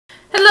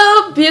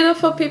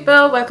Beautiful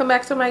people, welcome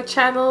back to my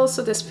channel.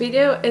 So this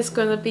video is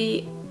gonna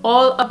be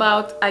all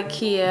about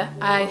Ikea.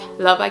 I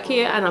love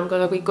Ikea and I'm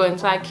gonna be going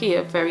to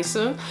Ikea very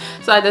soon.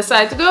 So I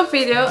decided to do a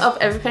video of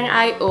everything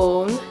I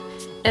own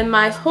in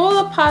my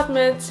whole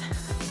apartment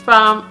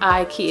from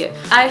Ikea.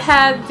 I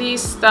had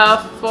these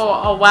stuff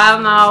for a while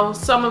now.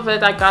 Some of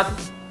it I got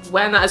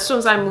as soon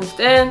as I moved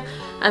in,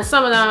 and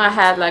some of them I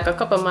had like a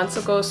couple months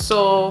ago.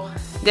 So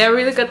they're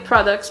really good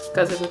products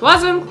because if it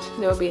wasn't,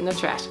 they would be in the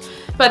trash.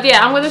 But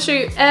yeah, I'm going to show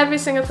you every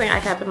single thing I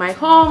have in my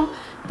home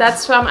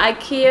that's from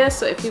Ikea.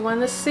 So if you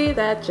want to see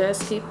that,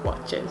 just keep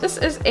watching. This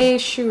is a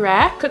shoe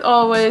rack. Could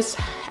always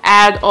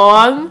add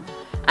on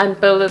and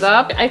build it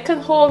up. I can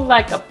hold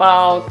like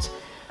about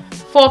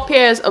 4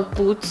 pairs of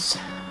boots,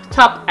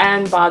 top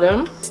and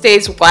bottom. It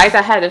stays white.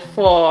 I had it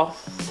for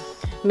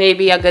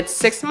maybe a good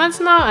 6 months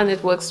now and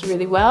it works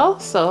really well.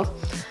 So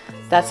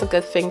that's a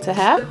good thing to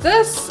have.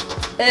 This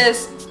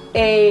is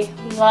a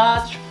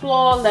large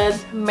floor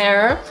length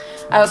mirror.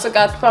 I also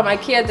got from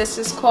Ikea. This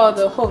is called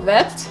the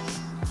Hovette.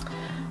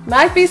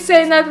 Might be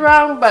saying that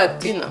wrong,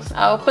 but you know,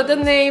 I'll put the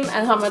name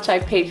and how much I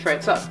paid for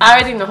it. So I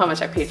already know how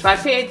much I paid for. I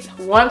paid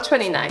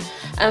 $129,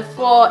 and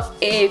for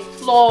a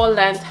floor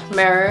length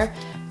mirror,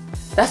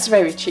 that's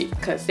very cheap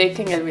because they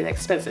can get really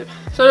expensive.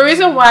 So the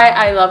reason why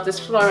I love this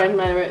floor length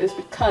mirror is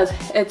because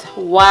it's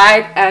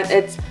wide and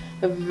it's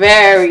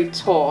very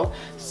tall.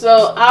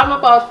 So I'm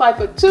about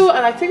 5'2",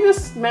 and I think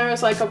this mirror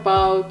is like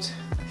about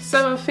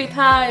 7 feet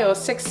high or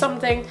 6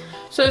 something.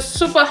 So it's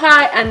super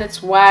high and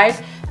it's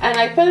wide, and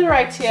I put it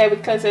right here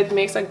because it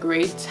makes a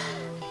great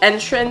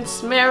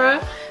entrance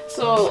mirror,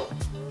 so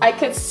I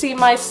could see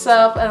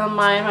myself and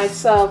admire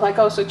myself. I can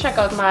also check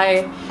out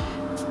my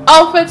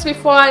outfits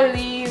before I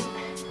leave.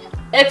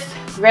 It's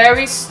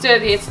very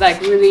sturdy. It's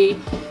like really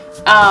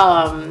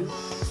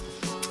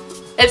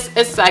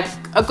it's like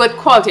a good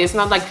quality. It's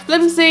not like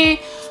flimsy,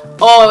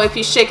 or if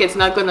you shake it's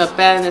not gonna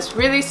bend. It's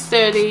really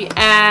sturdy,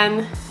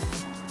 and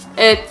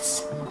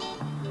it's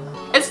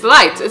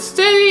light. It's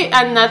sturdy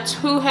and not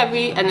too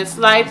heavy, and it's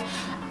light,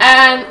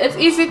 and it's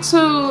easy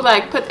to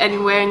like put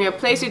anywhere in your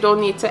place. You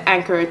don't need to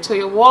anchor it to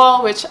your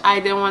wall, which I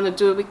didn't want to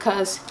do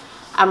because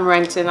I'm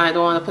renting. I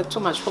don't want to put too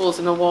much holes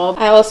in the wall.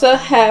 I also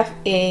have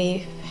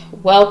a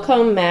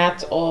welcome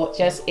mat, or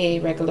just a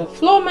regular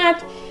floor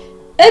mat.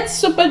 It's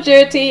super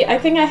dirty. I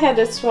think I had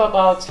this for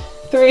about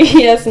 3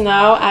 years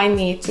now. I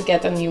need to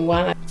get a new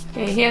one.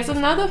 Okay, here's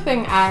another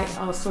thing I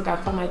also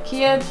got from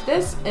Ikea.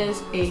 This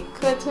is a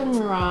curtain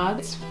rod.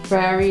 It's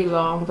very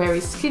long, very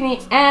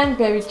skinny, and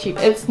very cheap.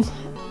 It's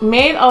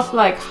made of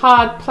like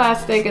hard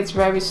plastic. It's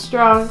very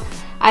strong.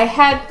 I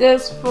had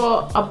this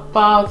for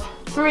about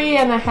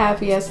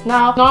 3.5 years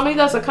now. Normally it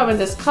doesn't come in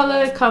this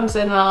color. It comes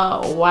in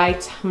a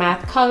white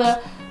matte color,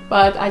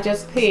 but I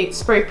just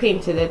spray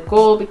painted it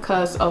gold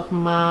because of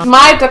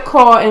my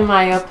decor in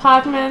my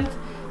apartment.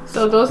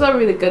 So those are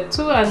really good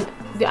too, and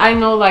I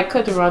know like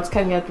curtain rods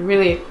can get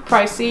really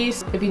pricey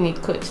if you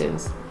need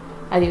curtains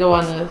and you don't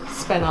want to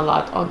spend a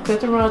lot on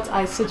curtain rods.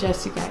 I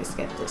suggest you guys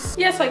get this.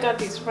 Yes, I got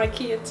these from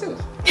Ikea too.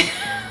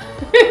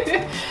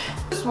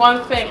 There's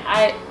one thing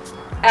I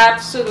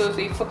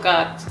absolutely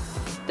forgot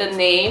the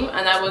name,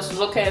 and I was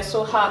looking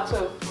so hard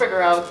to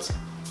figure out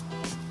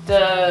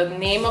the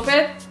name of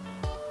it,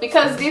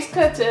 because these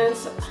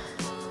curtains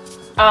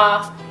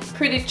are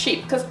pretty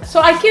cheap.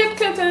 So Ikea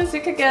curtains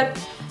you could get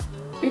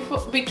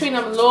between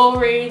a low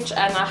range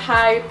and a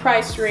high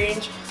price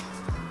range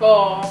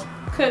for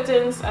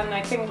curtains, and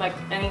I think like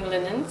any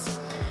linens.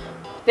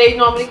 They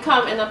normally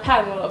come in a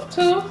panel of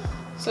 2,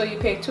 so you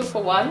pay 2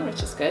 for 1,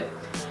 which is good.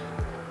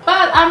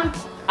 But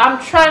I'm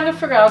trying to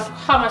figure out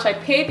how much I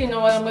paid. You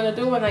know what I'm gonna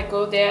do when I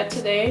go there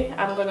today?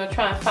 I'm gonna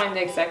try and find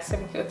the exact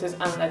same curtains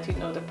and let you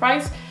know the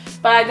price.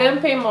 But I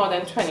didn't pay more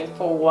than $20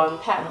 for 1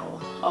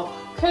 panel of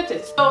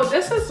curtains. So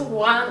this is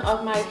one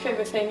of my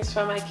favorite things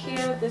from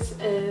Ikea. This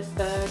is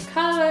the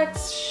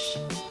Kallax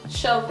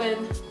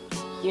shelving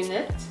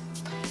unit.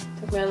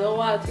 Took me a little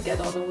while to get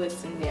all the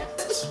words in there.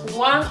 This is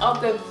one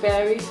of the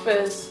very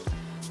first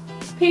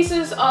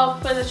pieces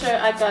of furniture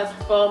I got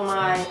for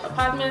my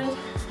apartment.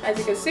 As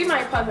you can see, my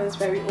apartment is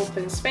very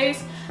open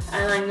space,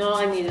 and I know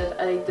I needed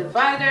a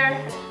divider.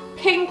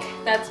 Pink,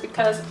 that's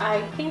because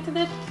I painted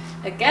it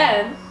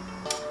again.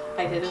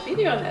 I did a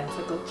video on that,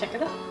 so go check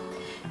it out.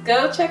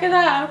 Go check it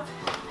out.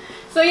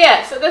 So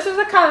yeah, so this is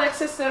a Kallax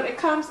system. It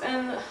comes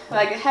in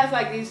like, it has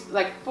like these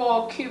like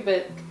 4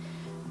 cubic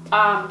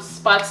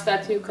spots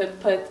that you could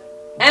put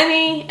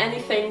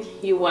anything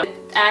you want.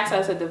 It acts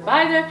as a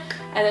divider,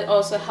 and it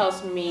also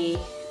helps me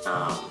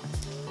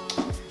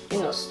you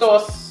know,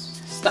 store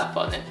stuff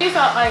on it. These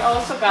are I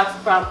also got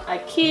from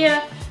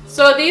Ikea.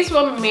 So these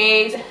were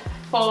made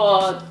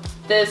for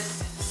this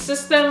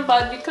system,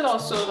 but you could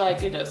also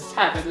like, you just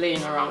have it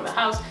laying around the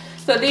house.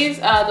 So these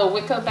are the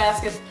wicker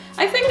baskets.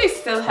 I think they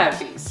still have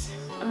these.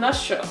 I'm not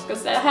sure,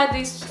 because I had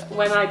these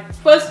when I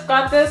first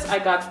got this. I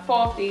got 4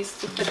 of these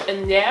to put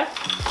in there.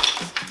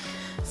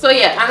 So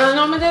yeah, and I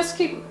normally just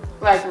keep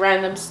like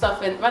random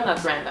stuff in, well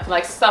not random,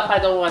 like stuff I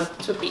don't want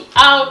to be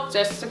out,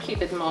 just to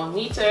keep it more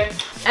neater.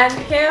 And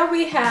here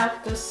we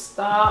have the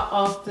star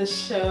of the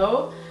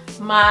show,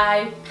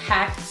 my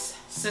PAX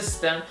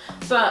system.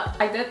 So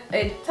I did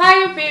an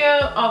entire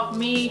video of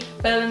me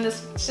building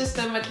this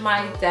system with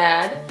my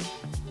dad.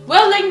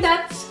 We'll link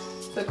that,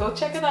 so go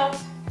check it out.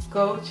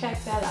 Go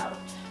check that out.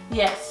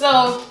 Yeah,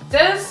 so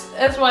this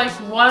is like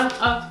one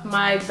of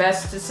my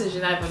best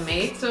decisions I ever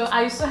made. So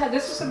I used to have,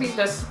 this used to be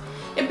just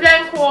a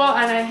blank wall,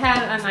 and I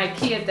had an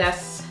Ikea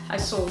desk. I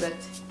sold it.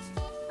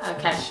 I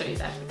can't show you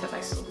that because I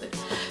sold it.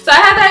 So I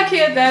had the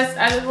Ikea desk,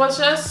 and it was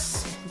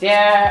just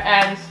there,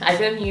 and I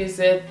didn't use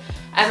it,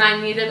 and I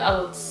needed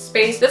a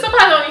space. This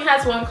apartment only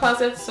has one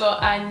closet, so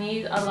I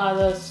need a lot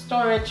of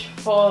storage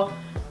for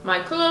my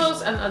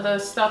clothes and other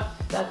stuff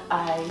that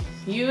I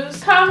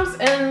use. Comes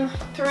in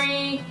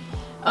 3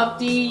 of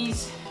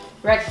these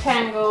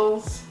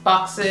rectangles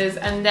boxes,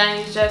 and then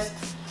you just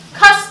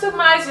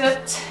customize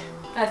it,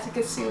 as you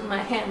can see with my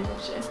hand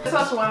motion. This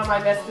was one of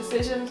my best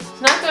decisions.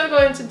 Not gonna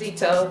go into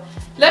detail.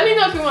 Let me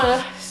know if you want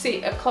to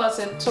see a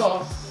closet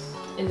tour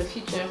in the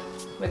future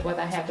with what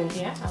I have in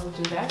here. I will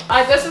do that.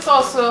 This is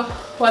also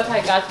what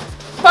I got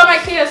from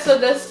Ikea. So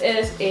this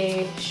is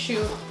a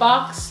shoe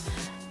box,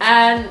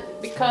 and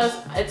because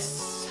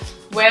it's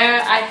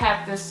where I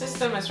have the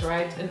system is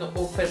right in the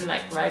open,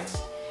 like right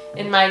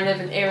in my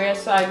living area,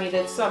 so I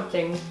needed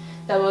something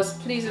that was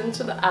pleasing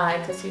to the eye,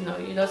 because you know,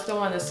 you just don't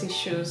want to see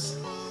shoes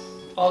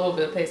all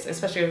over the place,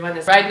 especially when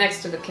it's right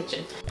next to the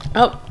kitchen.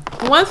 Oh,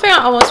 one thing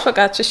I almost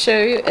forgot to show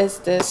you is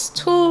this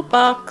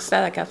toolbox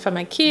that I got from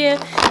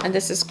Ikea, and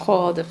this is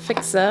called the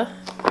Fixer.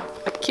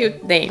 A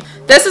cute name.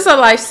 This is a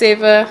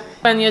lifesaver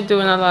when you're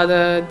doing a lot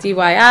of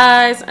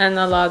DIYs and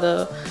a lot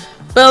of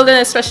building,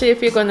 especially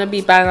if you're going to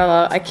be buying a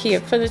lot of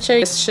Ikea furniture.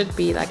 This should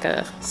be like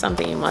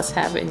something you must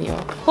have in your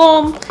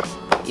home.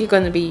 You're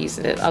going to be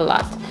using it a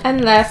lot.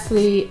 And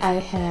lastly, I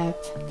have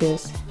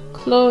this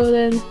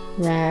clothing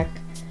rack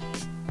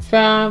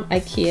from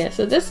Ikea.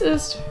 So this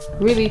is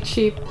really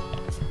cheap.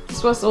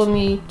 This was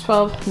only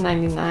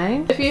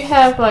 $12.99. If you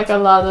have like a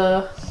lot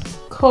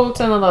of coats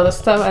and a lot of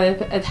stuff, and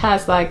it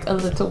has like a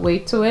little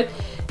weight to it,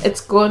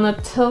 it's gonna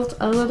tilt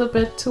a little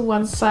bit to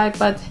one side,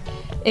 but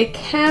it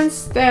can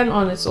stand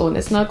on its own.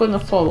 It's not gonna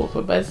fall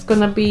over, but it's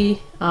gonna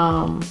be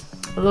a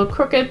little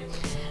crooked.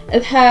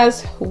 It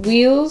has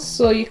wheels,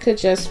 so you could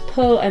just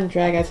pull and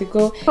drag as you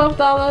go.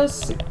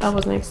 $12. I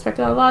wasn't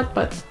expecting a lot,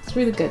 but it's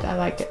really good. I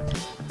like it.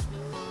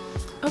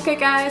 Okay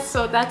guys,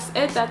 so that's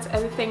it. That's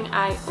everything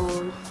I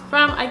own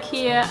from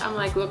Ikea. I'm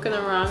like looking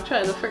around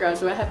trying to figure out,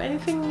 do I have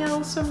anything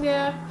else from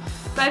there?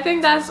 But I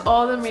think that's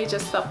all the major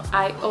stuff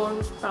I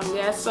own from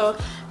there. So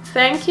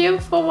thank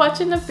you for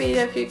watching the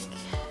video. If you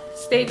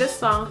stayed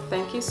this long,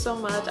 thank you so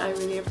much. I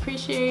really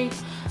appreciate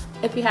it.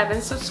 If you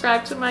haven't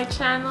subscribed to my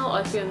channel,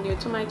 or if you're new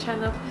to my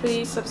channel,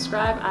 please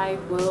subscribe. I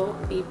will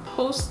be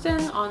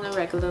posting on a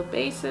regular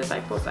basis.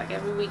 I post like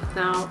every week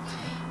now.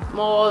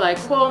 More like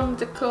home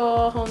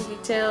decor, home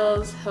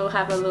details. He'll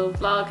have a little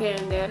vlog here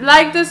and there.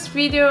 Like this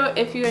video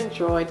if you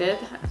enjoyed it.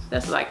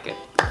 Just like it.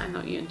 I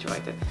know you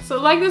enjoyed it. So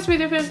like this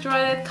video if you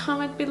enjoyed it.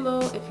 Comment below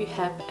if you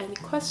have any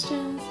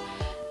questions.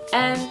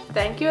 And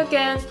thank you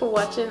again for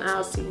watching.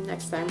 I'll see you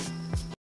next time.